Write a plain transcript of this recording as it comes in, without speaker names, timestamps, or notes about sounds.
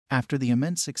After the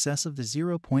immense success of the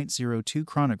 0.02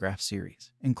 chronograph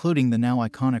series, including the now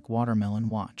iconic watermelon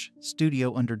watch,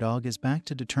 Studio Underdog is back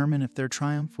to determine if their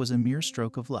triumph was a mere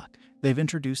stroke of luck. They've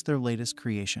introduced their latest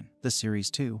creation, the Series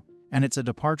 2, and it's a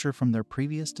departure from their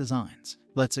previous designs.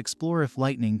 Let's explore if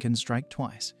lightning can strike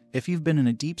twice. If you've been in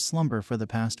a deep slumber for the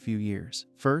past few years,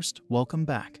 first, welcome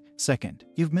back. Second,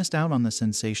 you've missed out on the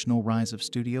sensational rise of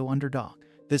Studio Underdog.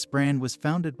 This brand was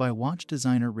founded by watch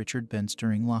designer Richard Bentz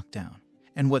during lockdown.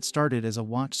 And what started as a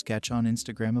watch sketch on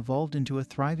Instagram evolved into a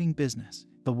thriving business.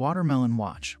 The watermelon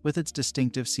watch, with its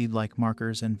distinctive seed-like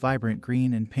markers and vibrant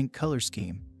green and pink color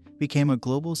scheme, became a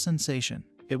global sensation.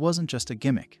 It wasn't just a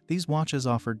gimmick. These watches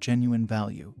offered genuine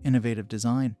value, innovative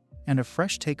design, and a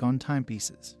fresh take on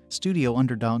timepieces. Studio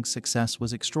Underdog's success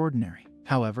was extraordinary.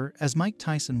 However, as Mike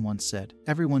Tyson once said,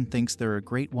 everyone thinks they're a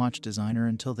great watch designer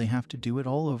until they have to do it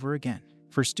all over again.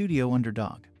 For Studio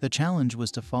Underdog, the challenge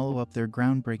was to follow up their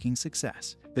groundbreaking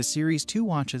success. The Series 2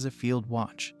 watch is a field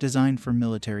watch, designed for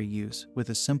military use, with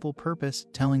a simple purpose: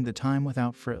 telling the time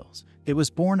without frills. It was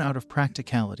born out of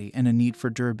practicality and a need for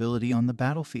durability on the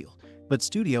battlefield. But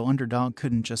Studio Underdog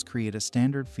couldn't just create a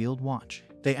standard field watch.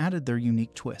 They added their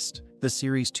unique twist. The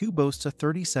Series 2 boasts a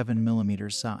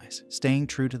 37mm size, staying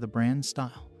true to the brand's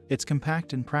style. It's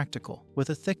compact and practical, with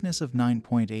a thickness of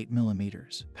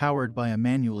 9.8mm, powered by a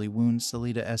manually wound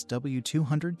Sellita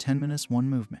SW210-1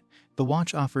 movement. The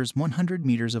watch offers 100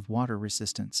 meters of water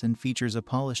resistance and features a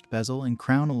polished bezel and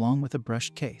crown along with a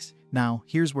brushed case. Now,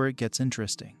 here's where it gets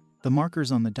interesting. The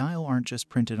markers on the dial aren't just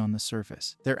printed on the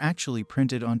surface, they're actually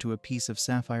printed onto a piece of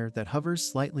sapphire that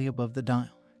hovers slightly above the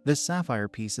dial. This sapphire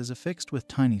piece is affixed with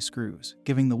tiny screws,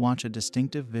 giving the watch a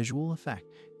distinctive visual effect.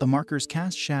 The markers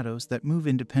cast shadows that move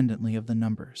independently of the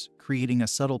numbers, creating a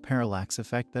subtle parallax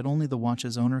effect that only the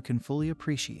watch's owner can fully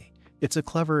appreciate. It's a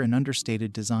clever and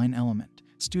understated design element.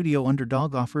 Studio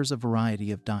Underdog offers a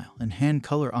variety of dial and hand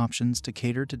color options to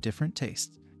cater to different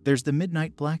tastes. There's the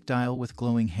midnight black dial with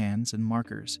glowing hands and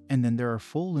markers, and then there are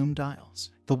full lume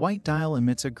dials. The white dial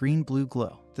emits a green-blue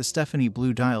glow. The Stephanie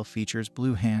blue dial features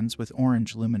blue hands with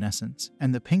orange luminescence,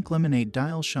 and the pink lemonade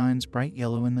dial shines bright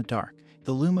yellow in the dark.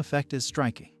 The lume effect is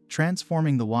striking,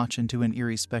 transforming the watch into an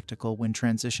eerie spectacle when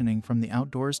transitioning from the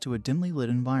outdoors to a dimly lit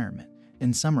environment.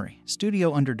 In summary,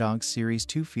 Studio Underdog's Series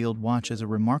 2 field watch is a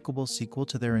remarkable sequel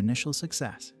to their initial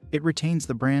success. It retains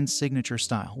the brand's signature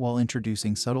style while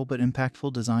introducing subtle but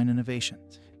impactful design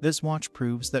innovations. This watch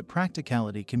proves that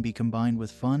practicality can be combined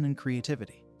with fun and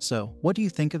creativity. So, what do you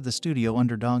think of the Studio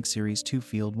Underdog Series 2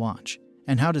 field watch?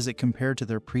 And how does it compare to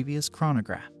their previous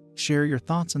chronograph? Share your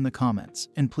thoughts in the comments,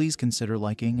 and please consider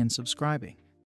liking and subscribing.